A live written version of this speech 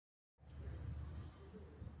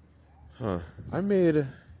Huh. I made a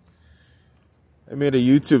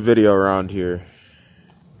YouTube video around here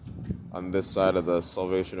on this side of the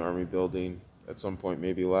Salvation Army building at some point,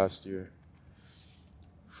 maybe last year,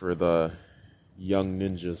 for the Young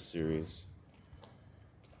Ninjas series.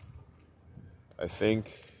 I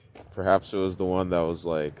think perhaps it was the one that was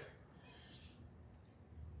like,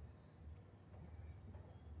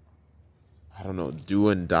 I don't know, do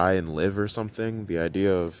and die and live or something. The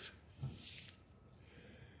idea of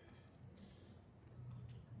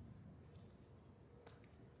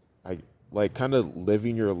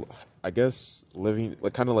living your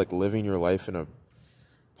life in a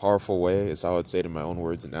powerful way is how I'd say it in my own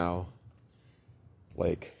words now.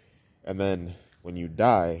 And then when you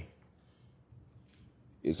die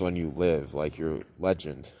is when you live, like your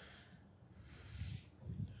legend.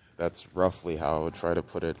 That's roughly how I would try to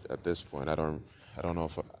put it at this point. I don't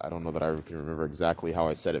know that I can remember exactly how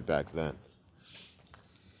I said it back then.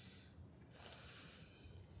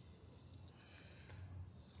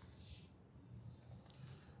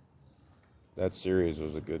 That series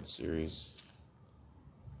was a good series.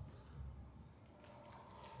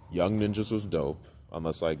 Young Ninjas was dope,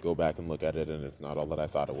 unless I go back and look at it and it's not all that I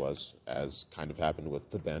thought it was, as kind of happened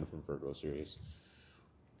with the Band from Virgo series.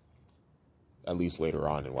 At least later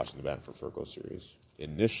on in watching the Band from Virgo series.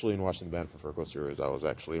 Initially in watching the Band from Virgo series, I was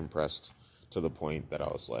actually impressed to the point that I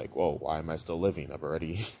was like, whoa, why am I still living? I've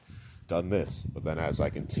already done this. But then as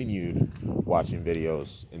I continued watching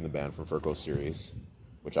videos in the Band from Virgo series,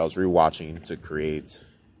 which I was rewatching to create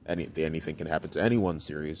the Anything Can Happen to Anyone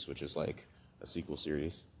series, which is like a sequel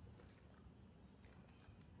series.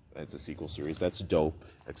 It's a sequel series. That's dope,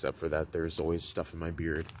 except for that there's always stuff in my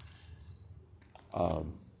beard. But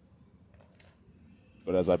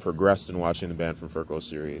as I progressed in watching the Band from Virgo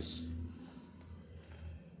series,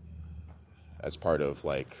 as part of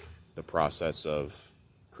the process of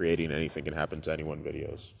creating Anything Can Happen to Anyone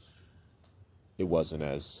videos, it wasn't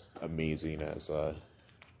as amazing as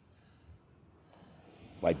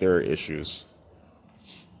there are issues.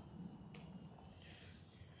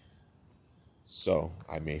 So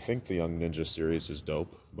I may think the Young Ninja series is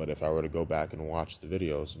dope, but if I were to go back and watch the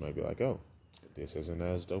videos, I might be like, oh, this isn't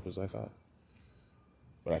as dope as I thought.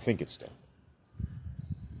 But I think it's dope.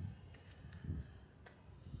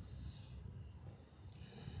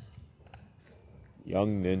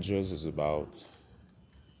 Young Ninjas is about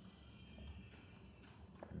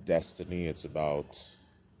destiny. It's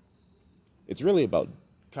really about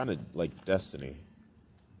kind of like destiny.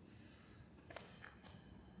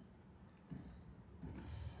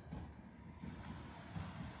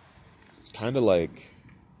 It's kind of like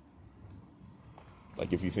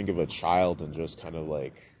if you think of a child and just kind of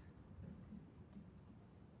what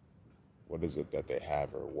is it that they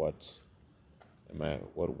have, or what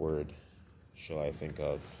word shall I think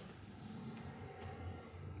of?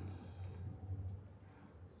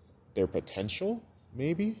 Their potential,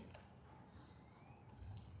 maybe?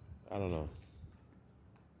 I don't know.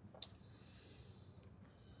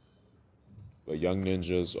 But Young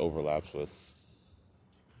Ninjas overlaps with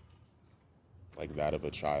that of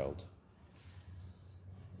a child.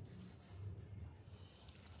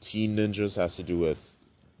 Teen Ninjas has to do with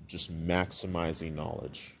just maximizing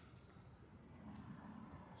knowledge.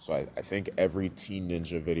 So I think every Teen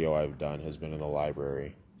Ninja video I've done has been in the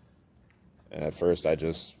library. And at first it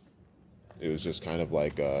was just kind of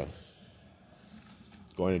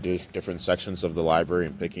going to different sections of the library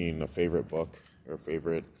and picking a favorite book or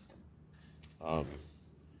favorite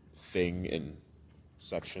thing in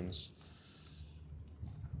sections.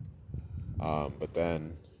 But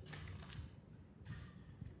then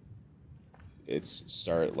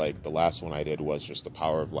the last one I did was just the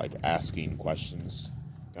power of asking questions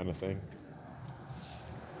kind of thing.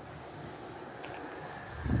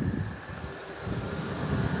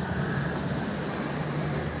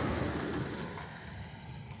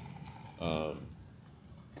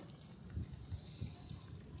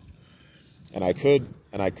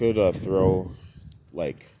 And I could throw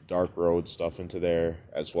Dark Road stuff into there,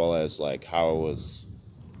 as well as how it was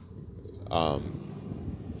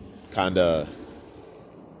kind of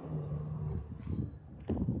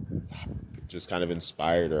just kind of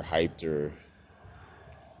inspired or hyped or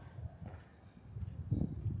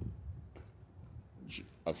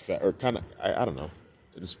kind of, I don't know.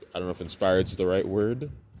 I don't know if inspired is the right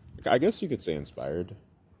word. I guess you could say inspired.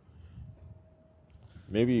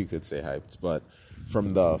 Maybe you could say hyped, but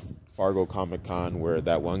from the Fargo Comic Con, where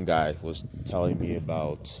that one guy was telling me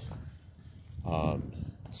about,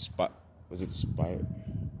 was it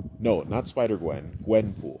No, not Spider-Gwen,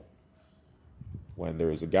 Gwenpool. when there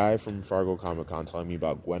was a guy from Fargo Comic Con telling me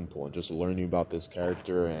about Gwenpool and just learning about this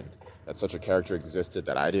character and that such a character existed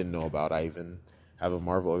that I didn't know about. I even have a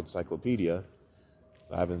Marvel encyclopedia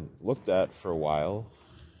that I haven't looked at for a while,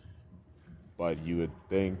 but you would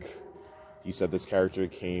think, he said this character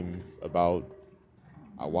came about,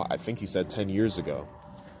 I think he said 10 years ago.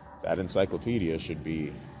 That encyclopedia should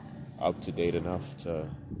be up to date enough to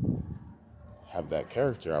have that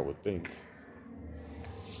character, I would think.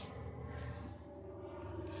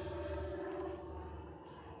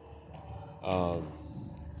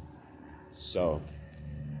 So,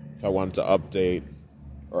 if I wanted to update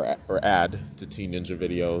or add to Teen Ninja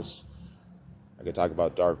videos, I could talk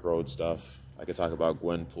about Dark Road stuff. I could talk about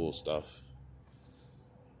Gwenpool stuff.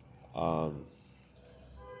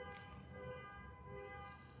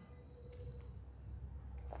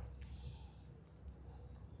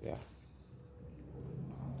 Yeah.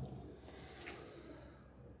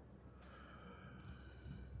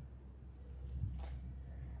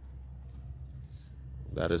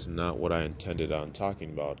 That is not what I intended on talking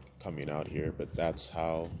about coming out here, but that's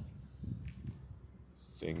how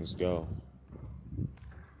things go.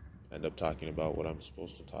 End up talking about what I'm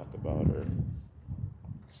supposed to talk about, or,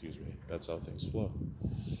 excuse me, that's how things flow.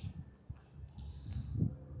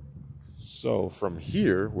 So from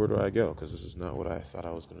here, where do I go? Because this is not what I thought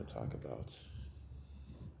I was going to talk about.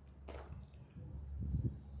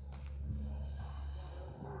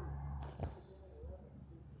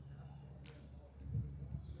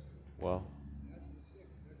 Well,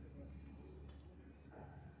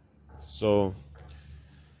 so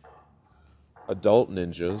Adult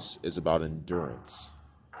Ninjas is about endurance.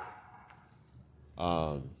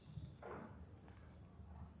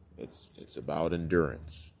 It's about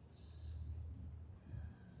endurance.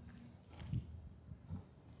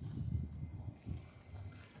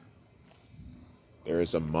 There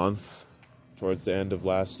is a month towards the end of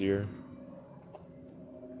last year,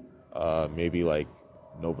 maybe like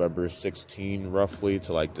November 16 roughly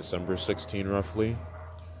to like December 16 roughly,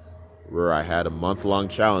 where I had a month-long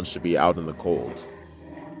challenge to be out in the cold.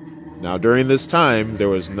 Now during this time, there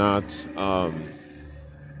wasn't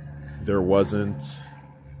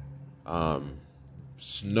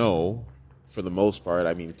snow for the most part.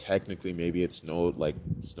 I mean, technically maybe it snowed, like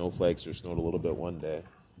snowflakes, or snowed a little bit one day,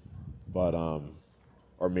 but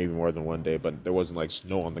or maybe more than one day, but there wasn't like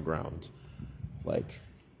snow on the ground, like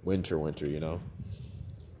winter, you know.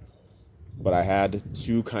 But I had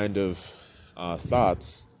two kind of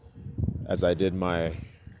thoughts as I did my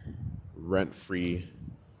rent-free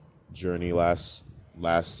journey last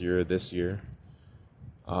year, this year,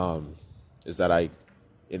 is that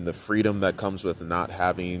in the freedom that comes with not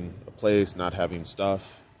having a place, not having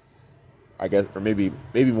stuff, I guess, or maybe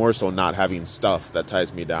more so not having stuff that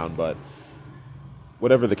ties me down, but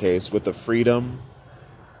whatever the case, with the freedom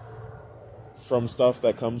from stuff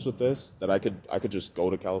that comes with this, that I could just go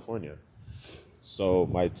to California. So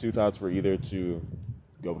my two thoughts were either to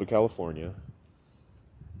go to California,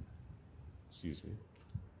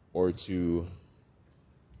 or to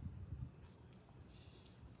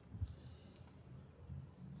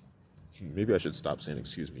maybe I should stop saying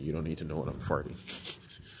excuse me. You don't need to know when I'm farting.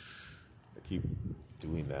 I keep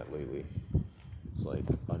doing that lately. It's like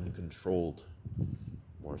uncontrolled,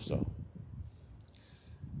 more so.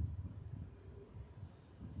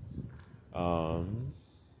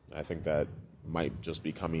 I think that might just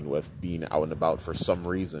be coming with being out and about for some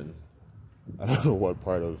reason. I don't know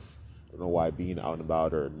why being out and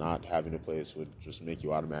about or not having a place would just make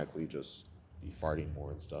you automatically just be farting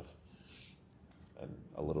more and stuff. And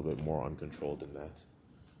a little bit more uncontrolled than that.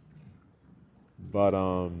 But,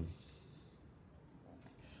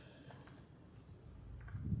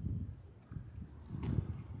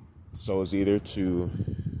 so it's either to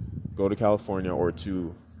go to California or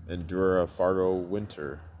to endure a Fargo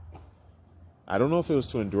winter. I don't know if it was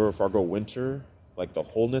to endure a Fargo winter, like the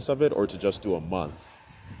wholeness of it, or to just do a month.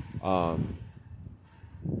 But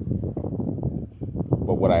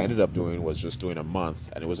what I ended up doing was just doing a month,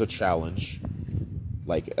 and it was a challenge,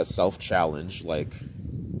 like a self-challenge, like,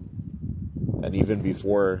 and even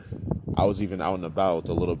before I was even out and about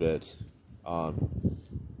a little bit,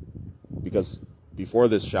 because before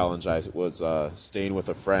this challenge, I was staying with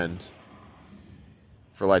a friend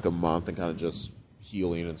for like a month and kind of just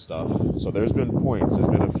healing and stuff. So there's been points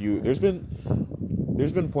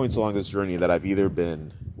along this journey that I've either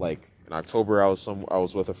been, like, in October I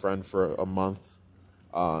was with a friend for a month,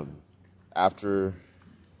 after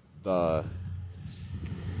the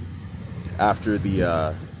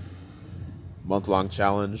month-long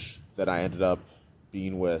challenge, that I ended up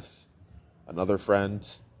being with another friend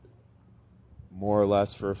more or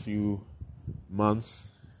less for a few months.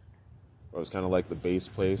 It was kind of like the base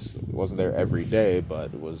place. It wasn't there every day,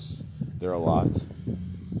 but it was there a lot.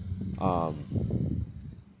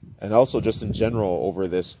 And also just in general over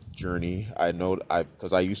this journey,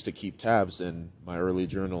 because I used to keep tabs in my early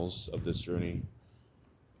journals of this journey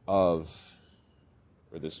or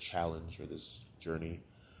this challenge or this journey,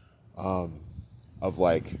 of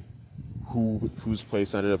like whose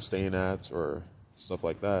place I ended up staying at or stuff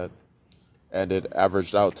like that. And it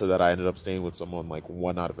averaged out to that I ended up staying with someone like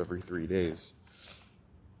 1 out of every 3 days.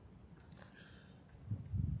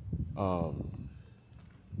 And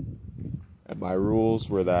my rules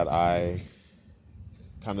were that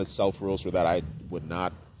self-rules were that I would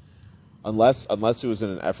not, unless it was in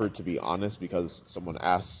an effort to be honest because someone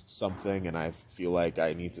asked something and I feel like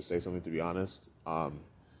I need to say something to be honest,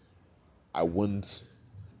 I wouldn't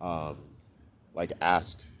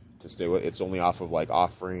ask to stay with. It's only off of like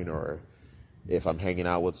offering, or if I'm hanging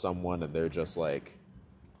out with someone and they're just like,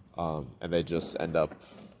 and they just end up,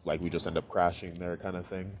 we just end up crashing there kind of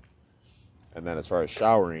thing. And then as far as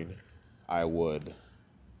showering, I would,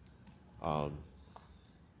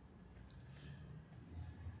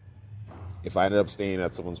 if I ended up staying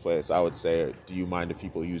at someone's place, I would say, do you mind if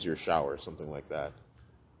people use your shower? Something like that.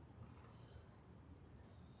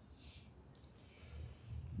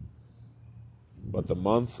 But the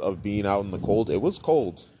month of being out in the cold, it was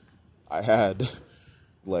cold. I had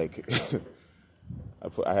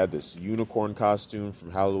I had this unicorn costume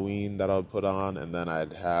from Halloween that I would put on, and then I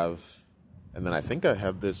think I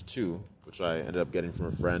have this too, which I ended up getting from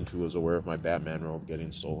a friend who was aware of my Batman robe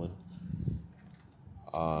getting stolen.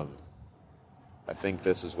 I think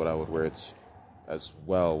this is what I would wear as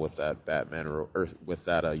well with that Batman robe, or with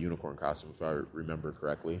that unicorn costume, if I remember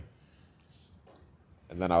correctly.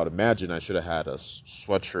 And then I would imagine I should have had a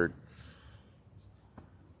sweatshirt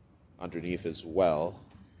underneath as well.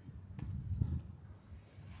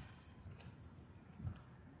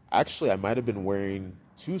 Actually, I might have been wearing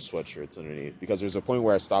 2 sweatshirts underneath, because there's a point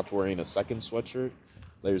where I stopped wearing a second sweatshirt.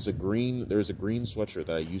 There's a green sweatshirt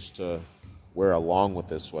that I used to wear along with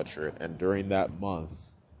this sweatshirt, and during that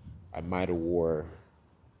month, I might have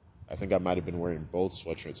been wearing both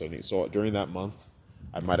sweatshirts underneath. So during that month,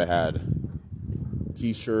 I might have had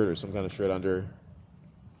t-shirt or some kind of shirt under,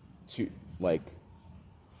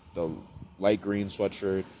 the light green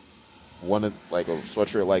sweatshirt, a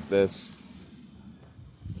sweatshirt like this,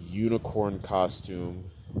 unicorn costume,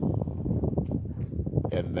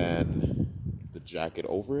 and then the jacket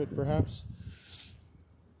over it, perhaps.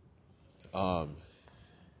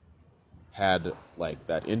 Had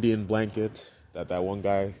that Indian blanket that one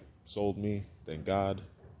guy sold me. Thank God.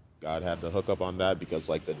 God had the hookup on that, because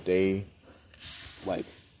the day,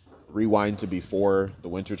 rewind to before the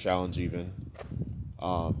winter challenge even,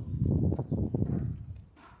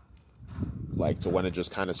 to when it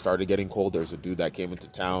just kind of started getting cold, there's a dude that came into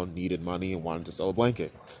town, needed money, and wanted to sell a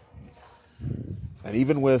blanket. And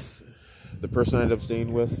even with the person I ended up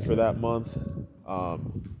staying with for that month,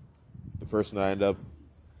 the person that I ended up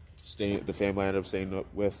the family I ended up staying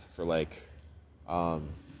with for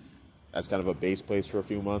as kind of a base place for a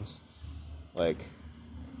few months,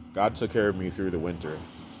 God took care of me through the winter,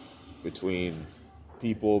 between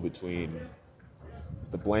people, between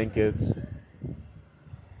the blankets,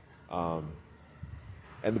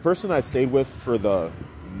 and the person I stayed with for the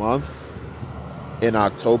month in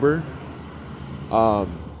October,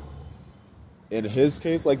 in his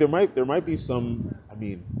case, there might be some,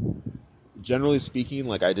 generally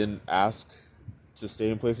speaking, I didn't ask to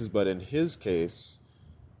stay in places, but in his case,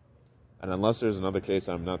 and unless there's another case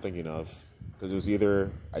I'm not thinking of, because it was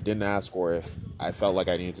either I didn't ask or if I felt like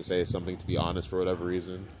I needed to say something to be honest for whatever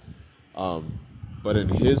reason. But in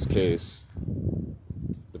his case,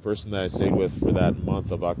 the person that I stayed with for that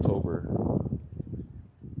month of October,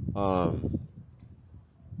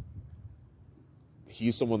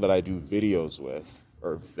 he's someone that I do videos with,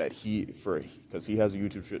 or that because he has a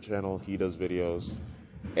YouTube channel, he does videos,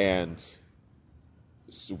 and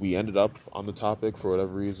so we ended up on the topic for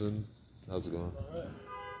whatever reason. How's it going?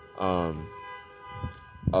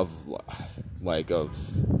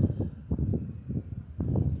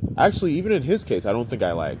 Actually, even in his case, I don't think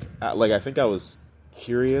I think I was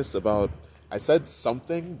curious about, I said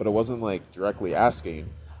something, but it wasn't directly asking,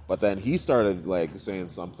 but then he started saying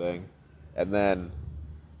something, and then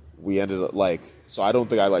we ended up so I don't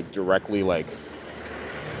think I directly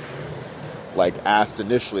asked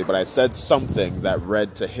initially, but I said something that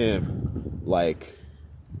read to him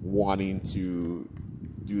wanting to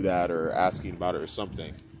do that or asking about it or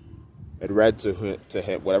something. It read to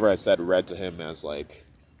him, whatever I said read to him as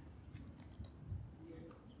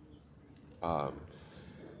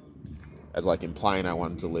as like implying I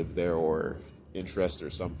wanted to live there or interest or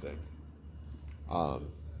something.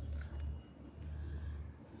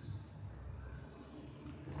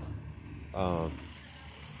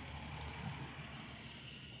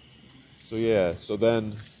 So yeah, so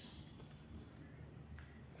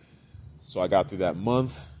I got through that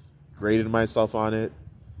month, graded myself on it,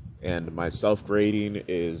 and my self-grading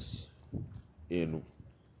is in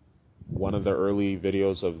one of the early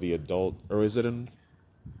videos of the adult, or is it in?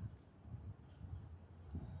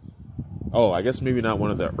 Oh, I guess maybe not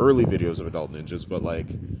one of the early videos of Adult Ninjas, but like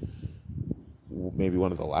maybe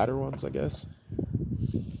one of the latter ones, I guess.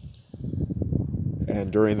 And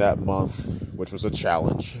during that month, which was a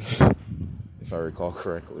challenge, if I recall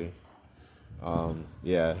correctly,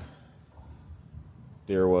 yeah,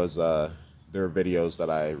 there were videos that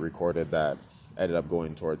I recorded that ended up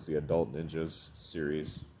going towards the Adult Ninjas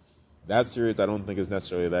series. That series I don't think is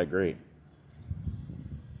necessarily that great.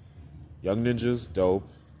 Young Ninjas, dope.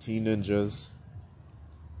 Teen Ninjas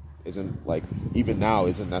isn't, like, even now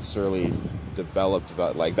isn't necessarily developed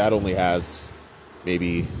about, like, that only has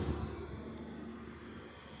maybe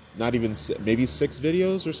not even, maybe 6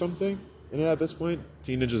 videos or something in it at this point.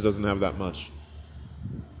 Teen Ninjas doesn't have that much.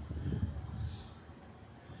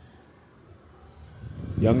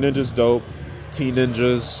 Young Ninjas, dope. Teen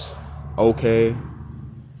Ninjas, okay.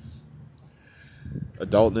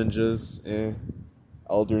 Adult Ninjas, eh.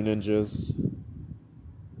 Elder Ninjas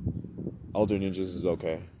is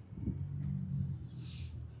okay.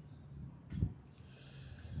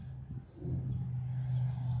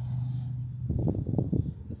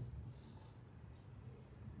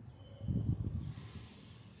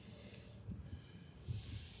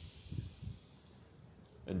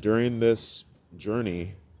 And during this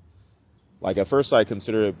journey, like, at first I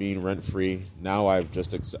considered it being rent-free. Now I've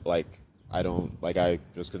just I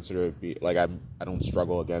just consider it I don't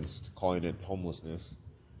struggle against calling it homelessness.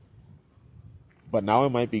 But now I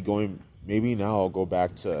might be maybe now I'll go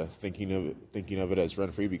back to thinking of it as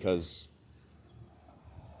rent-free, because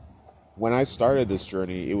when I started this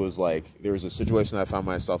journey, it was like there was a situation that I found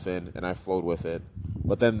myself in and I flowed with it.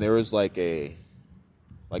 But then there was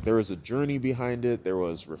there was a journey behind it, there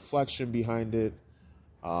was reflection behind it.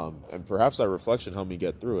 And perhaps that reflection helped me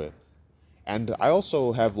get through it. And I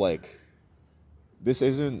also have this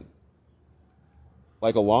isn't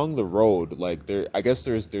along the road, I guess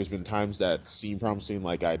there's been times that seem promising,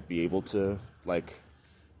 like I'd be able to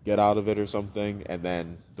get out of it or something, and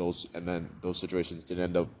then those situations didn't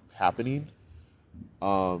end up happening.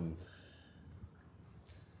 But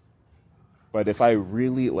if I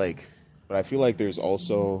really but I feel like there's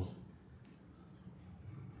also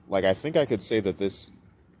I think I could say that this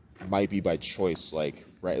might be by choice,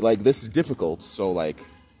 right? This is difficult, so I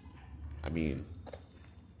mean,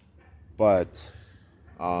 but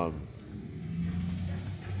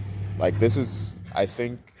this is, I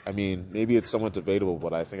think, I mean, maybe it's somewhat debatable,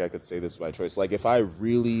 but I think I could say this by choice. If I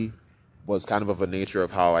really was kind of a nature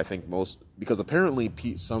of how I think most, because apparently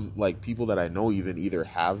some people that I know either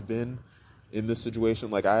have been in this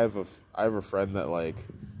situation. I have a friend that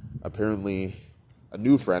apparently a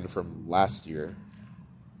new friend from last year,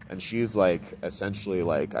 and she's essentially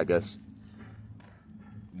I guess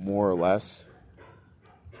more or less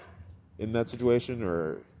in that situation,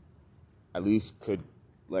 or at least could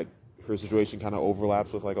her situation kind of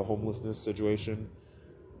overlaps with a homelessness situation.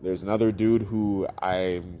 There's another dude who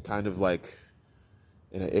I'm kind of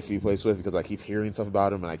in an iffy place with, because I keep hearing stuff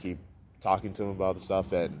about him and I keep talking to him about the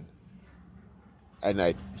stuff, and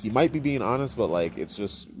he might be being honest, but it's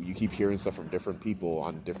just, you keep hearing stuff from different people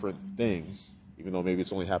on different things, even though maybe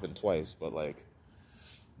it's only happened twice,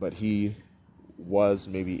 but he was,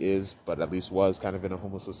 maybe is, but at least was kind of in a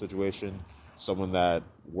homeless situation. Someone that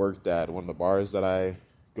worked at one of the bars that I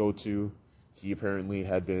go to, he apparently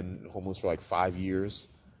had been homeless for 5 years,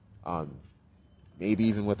 maybe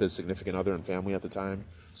even with his significant other and family at the time.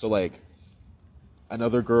 So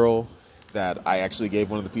another girl that I actually gave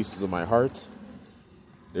one of the pieces of my heart.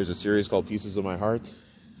 There's a series called Pieces of My Heart,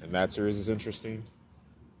 and that series is interesting.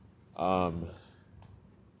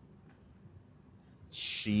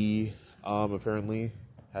 She apparently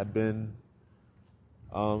had been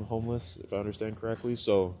homeless, if I understand correctly.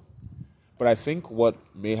 So, but I think what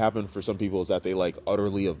may happen for some people is that they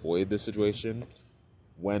utterly avoid this situation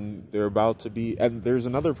when they're about to be. And there's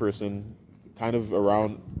another person kind of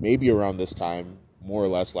maybe around this time, more or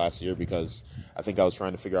less last year, because I think I was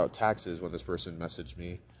trying to figure out taxes when this person messaged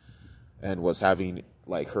me and was having,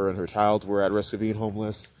 her and her child were at risk of being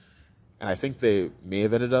homeless. And I think they may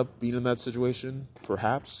have ended up being in that situation,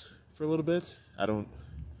 perhaps, for a little bit. I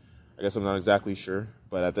guess I'm not exactly sure,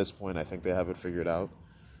 but at this point, I think they have it figured out.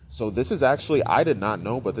 So this is actually, I did not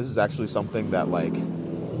know, but this is actually something that like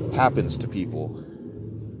happens to people.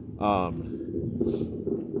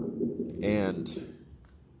 And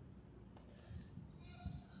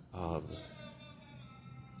I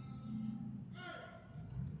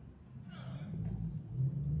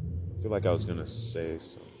feel like I was gonna say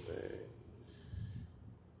something.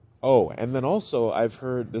 Oh, and then also I've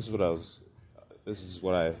heard, this is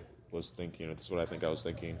what I was thinking, or this is what I think I was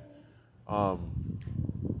thinking.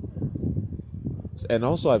 And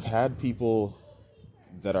also I've had people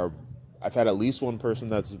I've had at least one person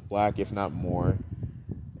that's black, if not more,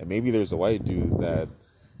 and maybe there's a white dude that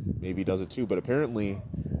maybe does it too, but apparently,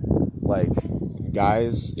 like,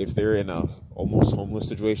 guys, if they're in a almost homeless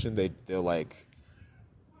situation, they'll like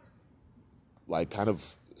kind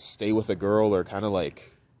of stay with a girl, or kind of like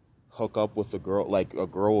hook up with the girl, like a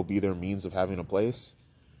girl will be their means of having a place.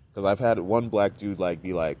 Because I've had one black dude like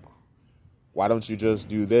be like, why don't you just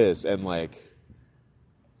do this? And like,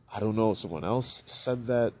 I don't know if someone else said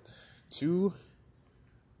that too.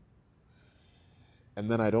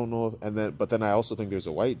 And then I don't know but then I also think there's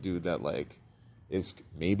a white dude that like is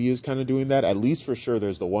kind of doing that. At least for sure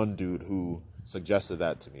there's the one dude who suggested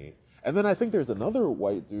that to me. And then I think there's another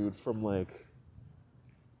white dude from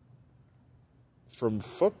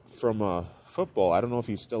football. I don't know if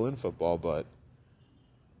he's still in football, but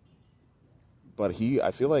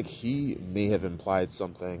I feel like he may have implied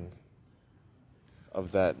something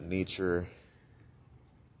of that nature,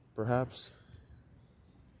 perhaps.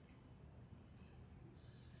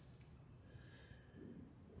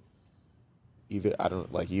 Either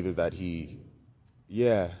that he,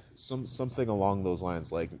 yeah, something along those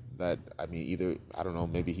lines, like that. I mean, either, I don't know,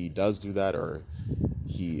 maybe he does do that, or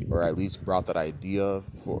at least brought that idea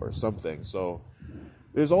for something. So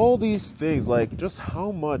there's all these things, like just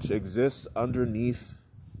how much exists underneath,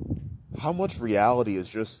 how much reality is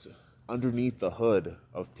just underneath the hood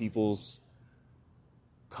of people's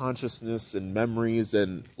consciousness and memories,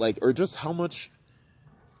 and like, or just how much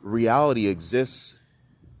reality exists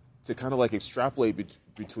to kind of like extrapolate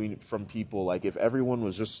from people. Like if everyone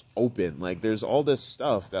was just open, like there's all this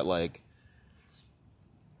stuff that like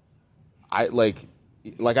I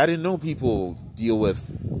didn't know people deal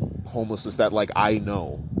with homelessness that like I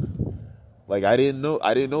know. Like I didn't know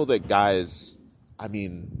that guys, I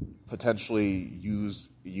mean, potentially use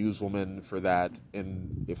women for that,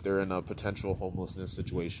 and if they're in a potential homelessness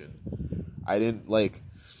situation. I didn't like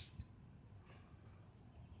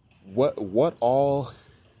what all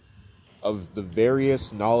of the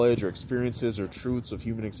various knowledge or experiences or truths of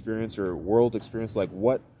human experience or world experience, like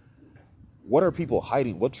what are people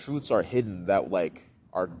hiding? What truths are hidden that like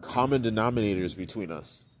are common denominators between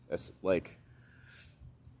us? That's like,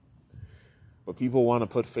 but people want to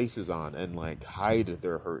put faces on and like hide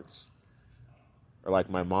their hurts. Or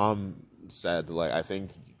like my mom said, like, I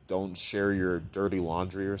think, don't share your dirty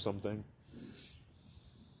laundry or something.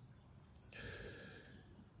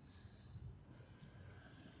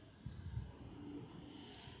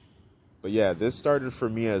 But yeah, this started for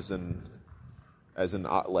me as an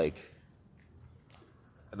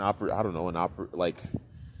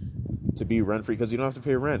to be rent free, because you don't have to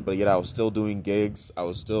pay rent, but yet I was still doing gigs.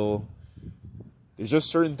 There's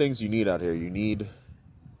just certain things you need out here. You need,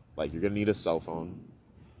 like, you're gonna need a cell phone.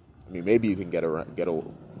 I mean, maybe you can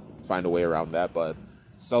find a way around that, but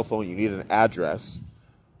cell phone, you need an address.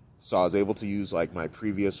 So I was able to use like my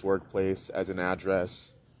previous workplace as an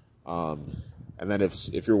address. And then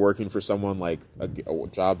if you're working for someone, like a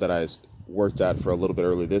job that I worked at for a little bit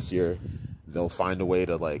early this year, they'll find a way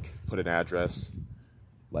to like put an address.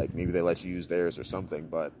 Like maybe they let you use theirs or something,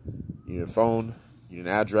 but you need a phone, you need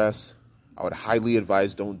an address. I would highly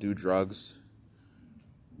advise don't do drugs,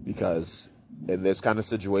 because in this kind of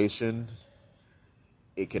situation,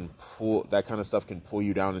 that kind of stuff can pull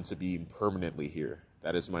you down into being permanently here.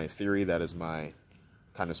 That is my theory. That is my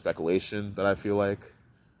kind of speculation that I feel like.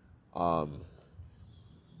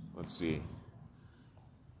 Let's see.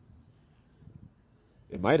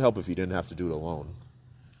 It might help if you didn't have to do it alone.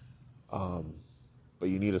 But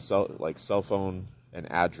you need a cell phone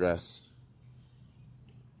and address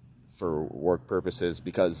for work purposes,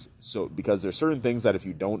 because there's certain things that if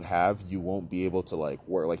you don't have, you won't be able to like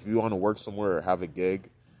work. Like if you want to work somewhere or have a gig,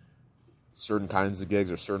 certain kinds of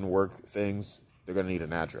gigs or certain work things, they're going to need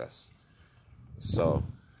an address. So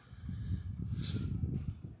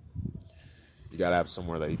you got to have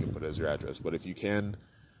somewhere that you can put as your address. But if you can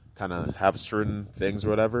kind of have certain things or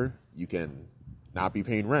whatever, you can not be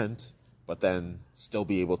paying rent, but then still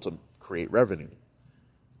be able to create revenue.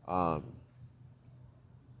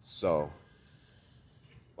 So,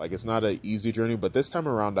 like, it's not an easy journey, but this time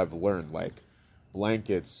around I've learned, like,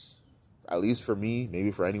 blankets, at least for me,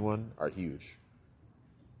 maybe for anyone, are huge.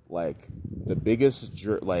 Like the biggest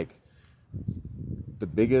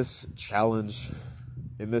challenge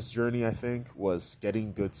in this journey, I think, was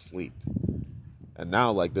getting good sleep. And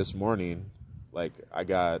now, like this morning, like I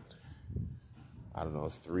got, I don't know,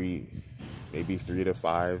 maybe 3 to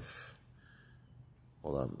 5.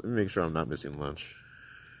 Hold on, let me make sure I'm not missing lunch.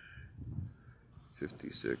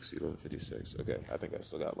 56, 56. Okay, I think I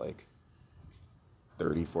still got like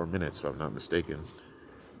 34 minutes if I'm not mistaken.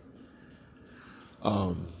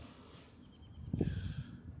 What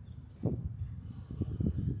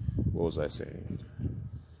was I saying?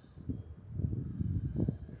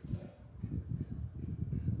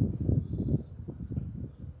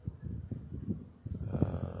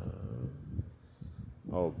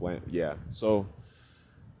 Yeah. So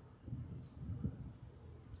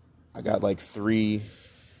I got like 3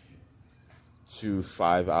 to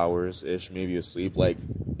 5 hours ish, maybe of sleep. Like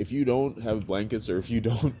if you don't have blankets, or if you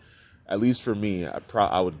don't, at least for me,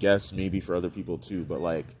 I would guess maybe for other people too. But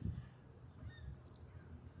like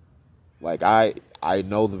I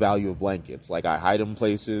know the value of blankets. Like I hide them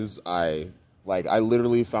places. I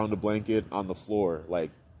literally found a blanket on the floor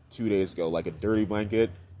like 2 days ago, like a dirty blanket.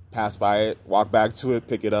 Passed by it, walked back to it,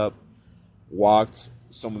 pick it up, walked.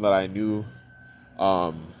 Someone that I knew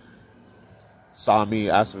saw me,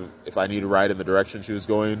 asked if I needed a ride in the direction she was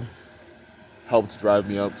going, helped drive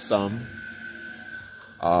me up some.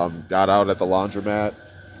 Got out at the laundromat,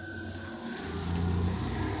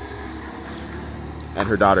 and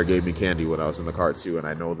her daughter gave me candy when I was in the car too, and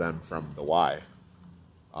I know them from the Y.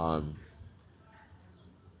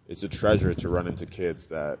 It's a treasure to run into kids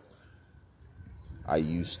that I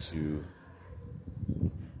used to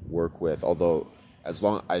work with, although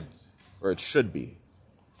it should be.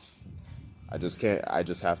 I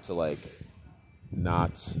just have to like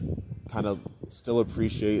not kind of still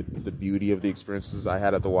appreciate the beauty of the experiences I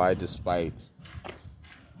had at the Y, despite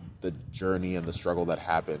the journey and the struggle that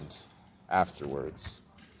happened afterwards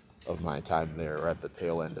of my time there, or at the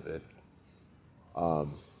tail end of it.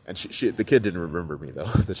 And the kid didn't remember me though.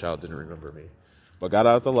 The child didn't remember me, but got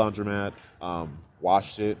out of the laundromat,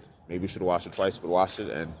 washed it. Maybe should have washed it twice, but washed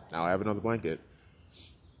it, and now I have another blanket.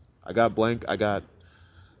 I got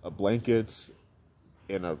a blanket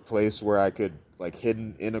in a place where I could, like,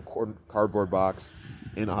 hidden in a cardboard box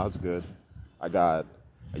in Osgood. I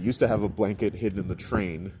used to have a blanket hidden in the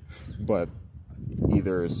train, but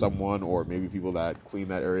either someone or maybe people that clean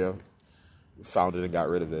that area found it and got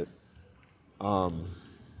rid of it.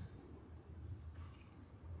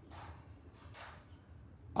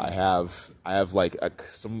 I have like I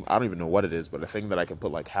don't even know what it is, but a thing that I can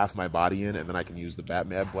put like half my body in, and then I can use the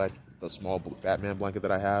small Batman blanket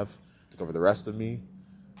that I have to cover the rest of me.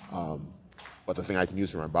 But the thing I can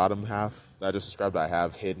use for my bottom half that I just described, I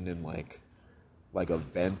have hidden in like a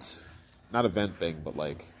vent, not a vent thing, but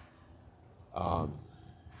like kind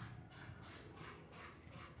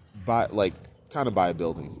of by a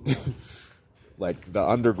building, like the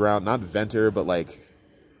underground, not venter, but like.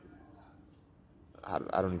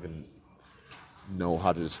 I don't even know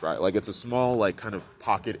how to describe it. Like it's a small like kind of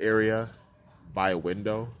pocket area by a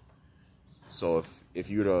window. So if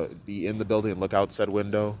you were to be in the building and look out said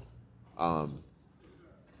window,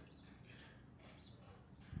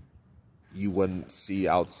 you wouldn't see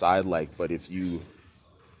outside. But if you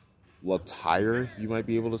looked higher, you might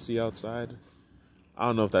be able to see outside. I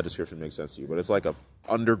don't know if that description makes sense to you, but it's like a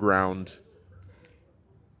underground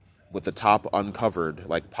with the top uncovered,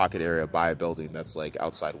 like pocket area by a building that's like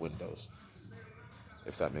outside windows,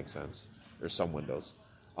 if that makes sense. There's some windows.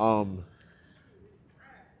 And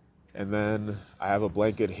then I have a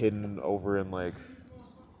blanket hidden over in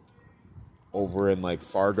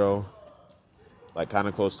Fargo, like kind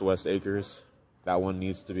of close to West Acres. That one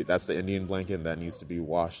that's the Indian blanket that needs to be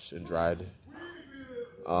washed and dried.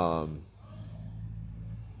 And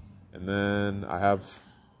then I have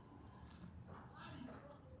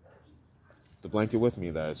the blanket with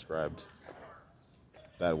me that I described,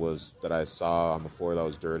 that I saw on the floor that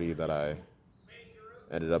was dirty, that I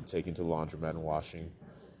ended up taking to the laundromat and washing.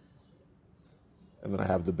 And then I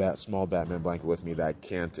have the small Batman blanket with me that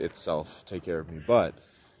can't itself take care of me. But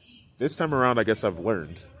this time around, I guess I've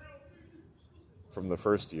learned from the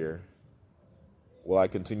first year. Will I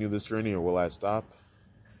continue this journey or will I stop?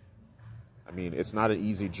 I mean, it's not an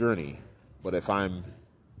easy journey, but if I'm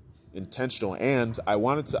intentional, and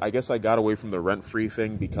I guess I got away from the rent-free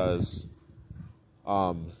thing because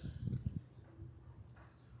I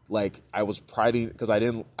was priding, because I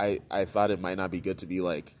thought it might not be good to be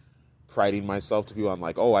like priding myself to people on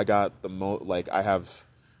like, oh, I got I have,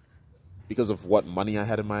 because of what money I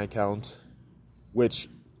had in my account, which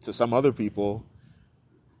to some other people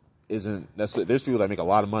isn't necessarily, there's people that make a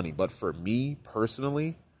lot of money, but for me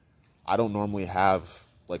personally, I don't normally have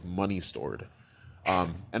like money stored.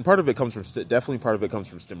 And part of it comes from, definitely part of it comes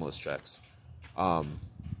from stimulus checks.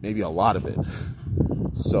 Maybe a lot of it.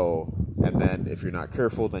 So, and then if you're not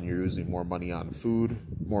careful, then you're using more money on food,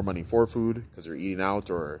 more money for food because you're eating out,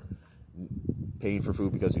 or paying for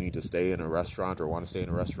food because you need to stay in a restaurant or want to stay in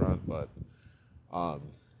a restaurant. But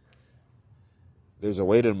there's a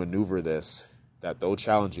way to maneuver this that, though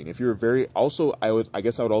challenging, if you're very, also, I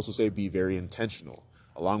guess I would also say be very intentional,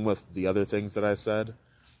 along with the other things that I said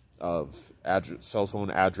of cell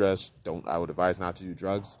phone address. I would advise not to do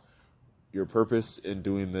drugs. Your purpose in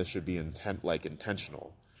doing this should be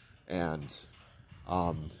intentional. And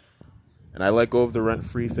I let go of the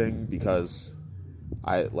rent-free thing because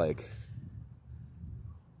part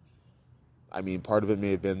of it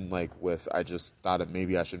may have been I just thought that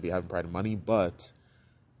maybe I shouldn't be having pride of money, but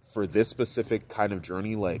for this specific kind of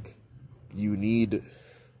journey, you need,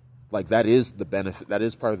 that is the benefit, that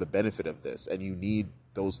is part of the benefit of this, and you need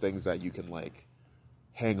those things that you can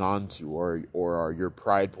hang on to, or are your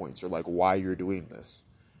pride points, or why you're doing this.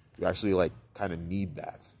 You actually kind of need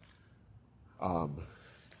that.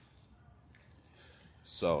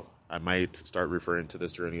 So I might start referring to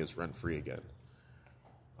this journey as rent-free again,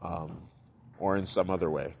 or in some other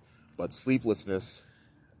way. But sleeplessness,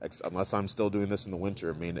 unless I'm still doing this in the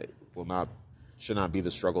winter, it should not be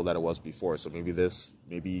the struggle that it was before. So maybe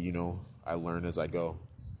I learn as I go,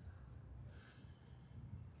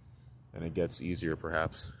 and it gets easier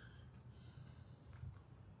perhaps.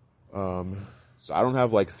 So I don't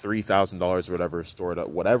have $3,000 or whatever stored up.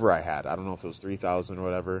 Whatever I had, I don't know if it was $3,000 or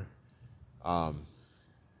whatever.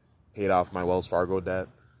 Paid off my Wells Fargo debt,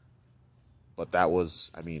 but that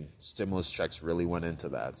was, stimulus checks really went into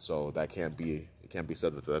that, so it can't be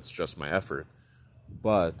said that that's just my effort.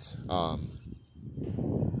 But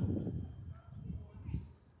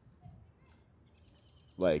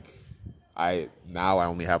I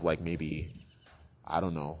only have maybe, I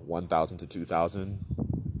don't know, 1,000 to 2,000.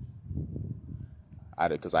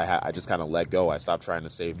 Because I just kind of let go. I stopped trying to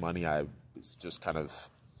save money. I just kind of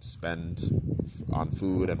spend on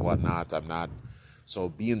food and whatnot. So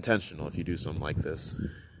be intentional if you do something like this.